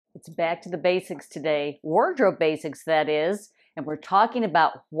It's back to the basics today, wardrobe basics that is, and we're talking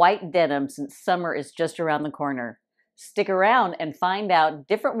about white denim since summer is just around the corner. Stick around and find out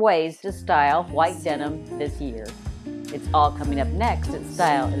different ways to style white denim this year. It's all coming up next at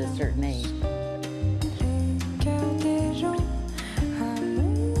Style at a Certain Age.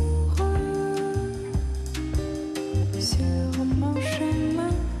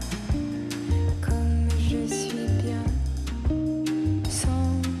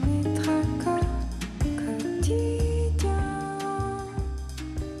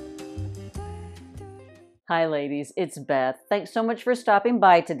 Hi ladies, it's Beth. Thanks so much for stopping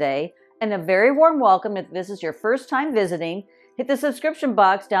by today, and a very warm welcome if this is your first time visiting. Hit the subscription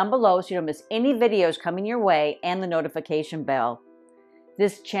box down below so you don't miss any videos coming your way and the notification bell.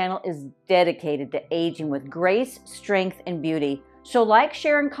 This channel is dedicated to aging with grace, strength, and beauty. So like,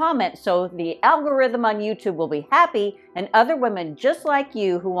 share, and comment so the algorithm on YouTube will be happy and other women just like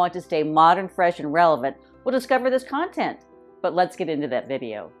you who want to stay modern, fresh, and relevant will discover this content. But let's get into that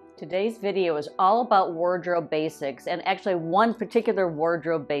video. Today's video is all about wardrobe basics, and actually one particular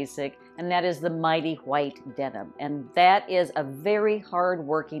wardrobe basic, and that is the mighty white denim. And that is a very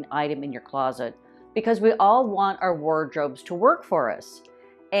hard-working item in your closet because we all want our wardrobes to work for us.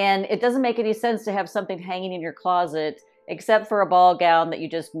 And it doesn't make any sense to have something hanging in your closet except for a ball gown that you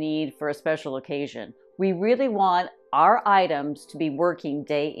just need for a special occasion. We really want our items to be working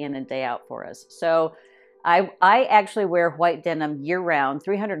day in and day out for us. So I actually wear white denim year-round,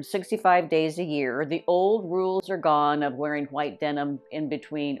 365 days a year. The old rules are gone of wearing white denim in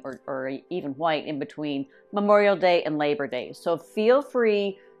between, or even white in between Memorial Day and Labor Day. So feel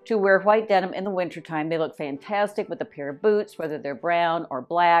free to wear white denim in the wintertime. They look fantastic with a pair of boots, whether they're brown or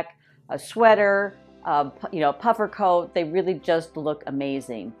black, a sweater, puffer coat. They really just look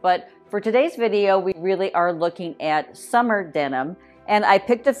amazing. But for today's video, we really are looking at summer denim. And I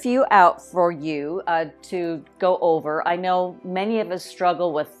picked a few out for you to go over. I know many of us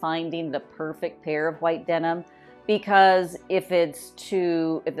struggle with finding the perfect pair of white denim because if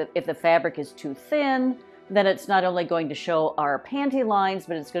the fabric is too thin, then it's not only going to show our panty lines,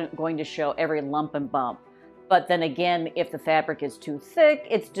 but it's going to show every lump and bump. But then again, if the fabric is too thick,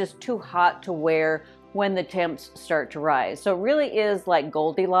 it's just too hot to wear when the temps start to rise. So it really is like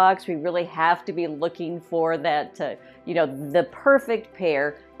Goldilocks. We really have to be looking for that, the perfect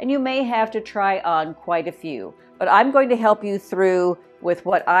pair, and you may have to try on quite a few. But I'm going to help you through with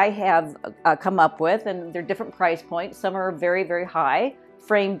what I have come up with, and they're different price points. Some are very, very high,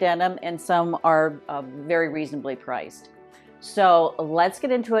 frame denim, and some are very reasonably priced. So let's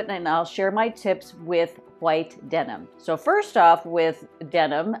get into it, and I'll share my tips with white denim. So first off with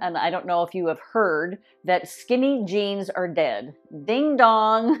denim, and I don't know if you have heard that skinny jeans are dead. Ding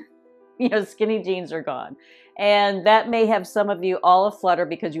dong, skinny jeans are gone. And that may have some of you all aflutter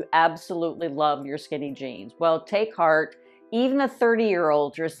because you absolutely love your skinny jeans. Well, take heart. Even the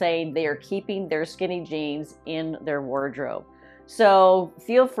 30-year-olds are saying they are keeping their skinny jeans in their wardrobe. So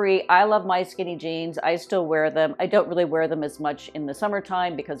feel free. I love my skinny jeans. I still wear them. I don't really wear them as much in the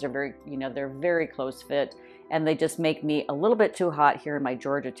summertime because they're very close fit, and they just make me a little bit too hot here in my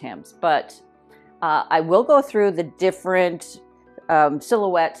Georgia temps. But I will go through the different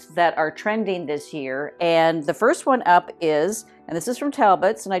silhouettes that are trending this year. And the first one up is, and this is from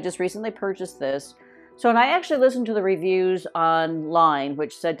Talbot's, and I just recently purchased this. So, and I actually listened to the reviews online,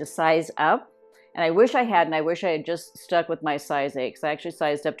 which said to size up. And I wish I hadn't. I wish I had just stuck with my size 8, because I actually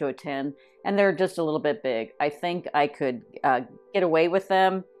sized up to a 10, and they're just a little bit big. I think I could get away with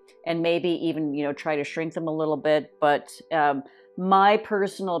them and maybe even, try to shrink them a little bit. But my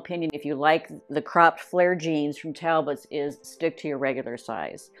personal opinion, if you like the cropped flare jeans from Talbot's, is stick to your regular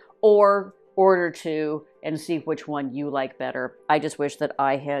size or order two and see which one you like better. I just wish that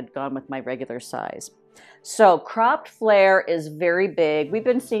I had gone with my regular size. So cropped flare is very big. We've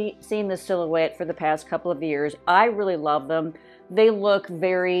been seeing this silhouette for the past couple of years. I really love them. They look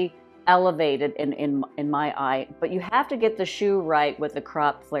very elevated in my eye, but you have to get the shoe right with the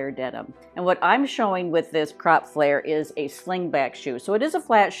cropped flare denim. And what I'm showing with this cropped flare is a slingback shoe. So it is a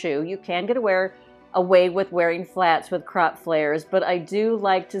flat shoe. You can get away with wearing flats with cropped flares, but I do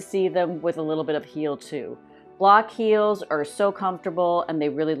like to see them with a little bit of heel too. Block heels are so comfortable, and they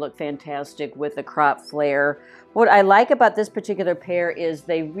really look fantastic with the cropped flare. What I like about this particular pair is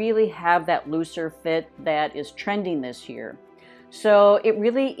they really have that looser fit that is trending this year. So it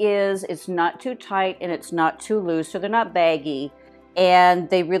really is, it's not too tight and it's not too loose, so they're not baggy, and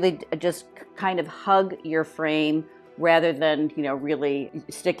they really just kind of hug your frame rather than, really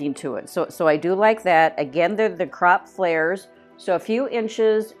sticking to it. So I do like that. Again, they're the cropped flares, so a few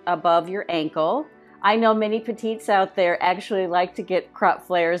inches above your ankle. I know many petites out there actually like to get crop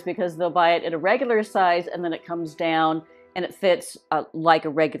flares because they'll buy it in a regular size and then it comes down and it fits like a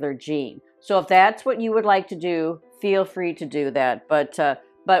regular jean. So if that's what you would like to do, feel free to do that.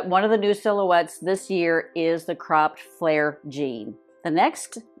 But one of the new silhouettes this year is the cropped flare jean. The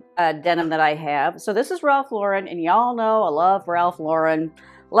next denim that I have, so this is Ralph Lauren, and y'all know I love Ralph Lauren.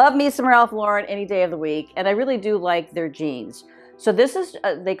 Love me some Ralph Lauren any day of the week, and I really do like their jeans. So this is,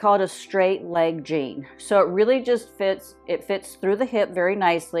 they call it a straight leg jean. So it really just fits, it fits through the hip very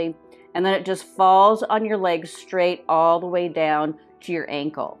nicely, and then it just falls on your leg straight all the way down to your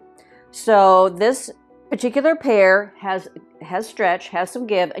ankle. So this particular pair has stretch, has some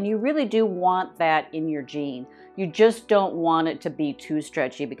give, and you really do want that in your jean. You just don't want it to be too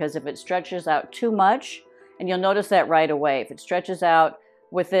stretchy, because if it stretches out too much, and you'll notice that right away, if it stretches out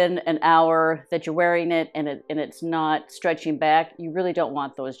within an hour that you're wearing it and it's not stretching back, you really don't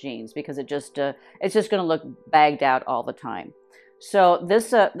want those jeans, because it's just going to look bagged out all the time. So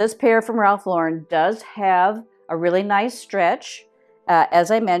this pair from Ralph Lauren does have a really nice stretch,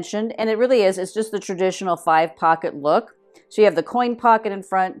 as I mentioned, and it really is. It's just the traditional 5-pocket look. So you have the coin pocket in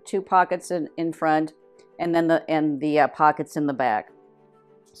front, 2 pockets in front, and then the pockets in the back.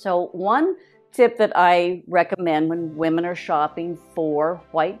 So one tip that I recommend when women are shopping for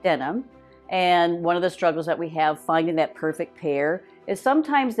white denim, and one of the struggles that we have finding that perfect pair, is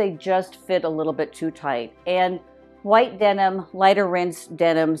sometimes they just fit a little bit too tight. And white denim, lighter rinse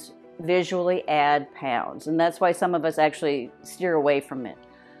denims visually add pounds, and that's why some of us actually steer away from it.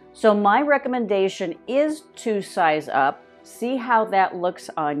 So my recommendation is to size up, see how that looks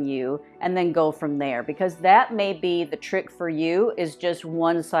on you, and then go from there, because that may be the trick for you, is just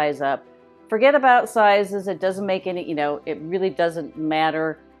one size up. Forget about sizes. It doesn't make any, it really doesn't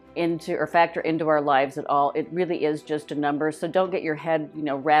matter into or factor into our lives at all. It really is just a number. So don't get your head,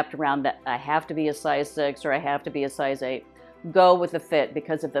 wrapped around that I have to be a size 6 or I have to be a size 8. Go with the fit,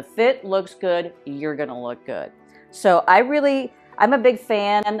 because if the fit looks good, you're going to look good. So I'm a big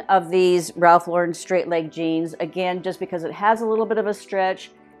fan of these Ralph Lauren straight leg jeans. Again, just because it has a little bit of a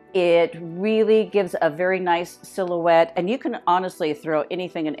stretch, it really gives a very nice silhouette, and you can honestly throw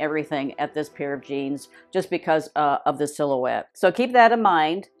anything and everything at this pair of jeans just because of the silhouette. So keep that in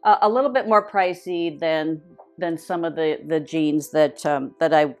mind. A little bit more pricey than some of the jeans that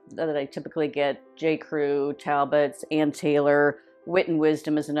I typically get. J.Crew, Talbot's, Ann Taylor, Wit and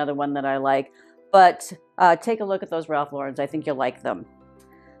Wisdom is another one that I like. But take a look at those Ralph Laurens. I think you'll like them.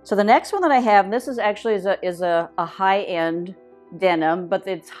 So the next one that I have, and this is actually is a high-end denim, but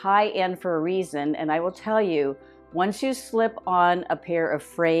it's high-end for a reason. And I will tell you, once you slip on a pair of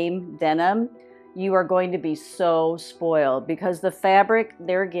frame denim, you are going to be so spoiled, because the fabric,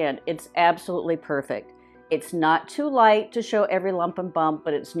 there again, it's absolutely perfect. It's not too light to show every lump and bump,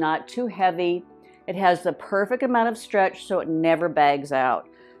 but it's not too heavy. It has the perfect amount of stretch, so it never bags out.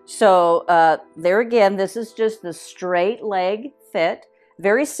 So there again, this is just the straight leg fit,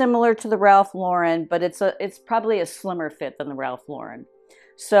 very similar to the Ralph Lauren, but it's probably a slimmer fit than the Ralph Lauren.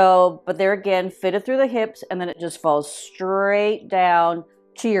 So, but there again, fitted through the hips, and then it just falls straight down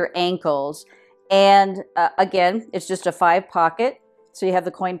to your ankles. And again, it's just a 5-pocket. So you have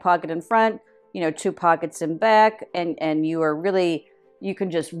the coin pocket in front, 2 pockets in back, and you can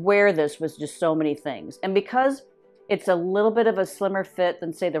just wear this with just so many things. And because it's a little bit of a slimmer fit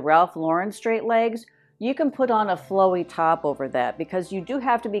than, say, the Ralph Lauren straight legs, you can put on a flowy top over that, because you do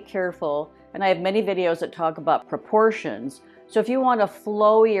have to be careful. And I have many videos that talk about proportions. So if you want a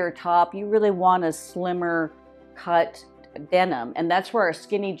flowier top, you really want a slimmer cut denim. And that's where our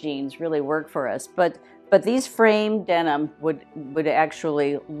skinny jeans really work for us. But these frame denim would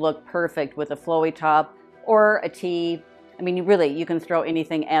actually look perfect with a flowy top or a tee. I mean, you can throw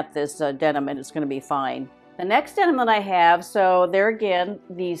anything at this denim and it's going to be fine. The next denim that I have, so there again,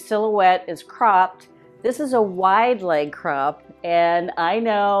 the silhouette is cropped. This is a wide leg crop, and I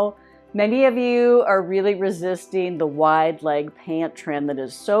know many of you are really resisting the wide leg pant trend that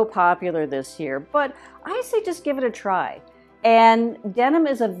is so popular this year, but I say just give it a try. And denim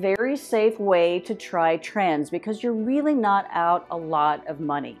is a very safe way to try trends, because you're really not out a lot of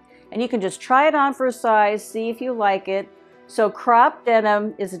money. And you can just try it on for a size, see if you like it. So cropped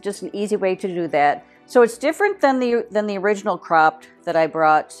denim is just an easy way to do that. So it's different than the original cropped that I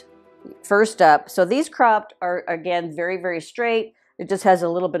brought first up. So these cropped are, again, very, very straight. It just has a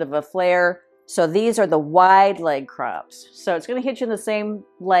little bit of a flare. So these are the wide leg crops. So it's going to hit you in the same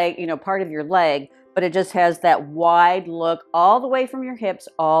leg, part of your leg, but it just has that wide look all the way from your hips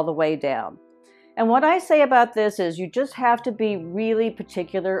all the way down. And what I say about this is you just have to be really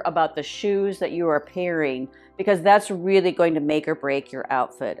particular about the shoes that you are pairing, because that's really going to make or break your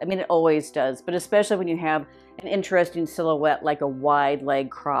outfit. I mean, it always does, but especially when you have an interesting silhouette like a wide leg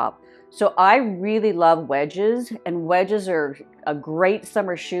crop. So I really love wedges, and wedges are a great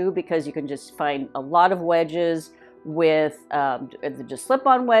summer shoe because you can just find a lot of wedges with just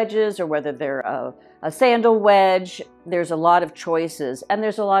slip-on wedges, or whether they're a sandal wedge. There's a lot of choices, and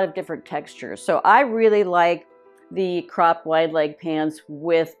there's a lot of different textures. So I really like the crop wide leg pants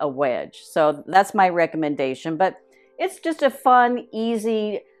with a wedge. So that's my recommendation, but it's just a fun,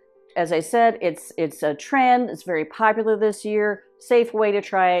 easy, as I said, it's a trend. It's very popular this year. Safe way to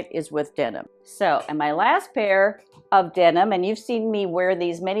try it is with denim. So, and my last pair of denim, and you've seen me wear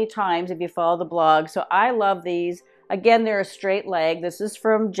these many times if you follow the blog. So I love these. Again, they're a straight leg. This is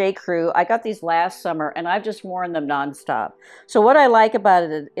from J.Crew. I got these last summer, and I've just worn them nonstop. So what I like about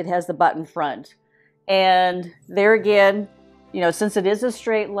it, it has the button front. And there again, you know, since it is a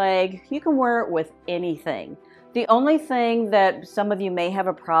straight leg, you can wear it with anything. The only thing that some of you may have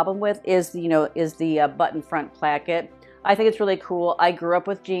a problem with is, you know, the button front placket. I think it's really cool. I grew up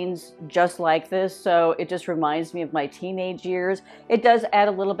with jeans just like this, so it just reminds me of my teenage years. It does add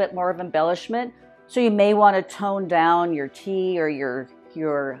a little bit more of embellishment, so you may want to tone down your tee or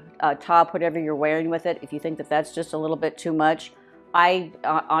your top, whatever you're wearing with it, if you think that that's just a little bit too much.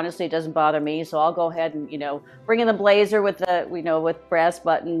 Honestly, it doesn't bother me, so I'll go ahead and, you know, bring in the blazer with the, you know, with brass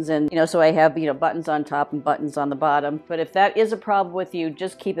buttons, and, you know, so I have, you know, buttons on top and buttons on the bottom. But if that is a problem with you,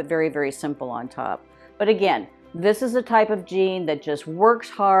 just keep it very, very simple on top. But again, this is a type of jean that just works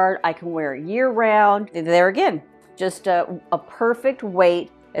hard. I can wear it year round. There again, just a perfect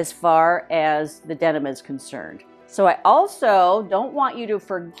weight as far as the denim is concerned. So I also don't want you to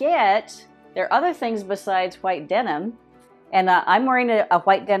forget there are other things besides white denim. And I'm wearing a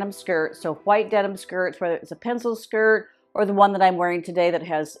white denim skirt. So white denim skirts, whether it's a pencil skirt or the one that I'm wearing today that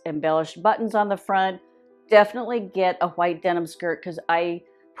has embellished buttons on the front, definitely get a white denim skirt, because I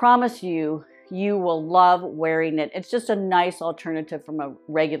promise you, you will love wearing it. It's just a nice alternative from a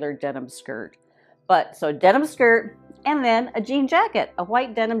regular denim skirt. But so denim skirt, and then a jean jacket, a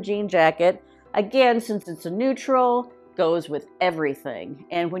white denim jean jacket. Again, since it's a neutral, goes with everything.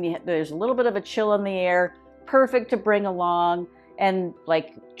 And when there's a little bit of a chill in the air, perfect to bring along. And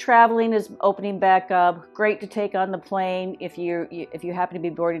like traveling is opening back up, great to take on the plane if you happen to be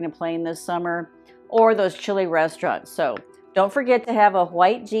boarding a plane this summer, or those chilly restaurants. So don't forget to have a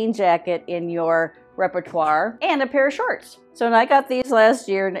white jean jacket in your repertoire, and a pair of shorts. So and I got these last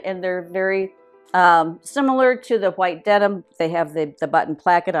year, and they're very similar to the white denim. They have the button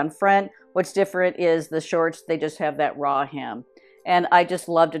placket on front. What's different is the shorts, they just have that raw hem. And I just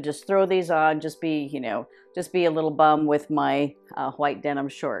love to just throw these on, just be a little bum with my white denim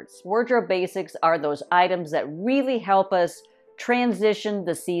shorts. Wardrobe basics are those items that really help us transition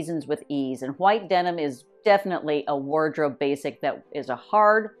the seasons with ease. And white denim is definitely a wardrobe basic that is a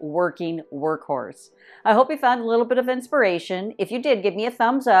hard-working workhorse. I hope you found a little bit of inspiration. If you did, give me a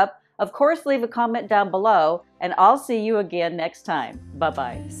thumbs up. Of course, leave a comment down below, and I'll see you again next time.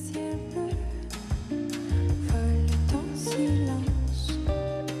 Bye-bye.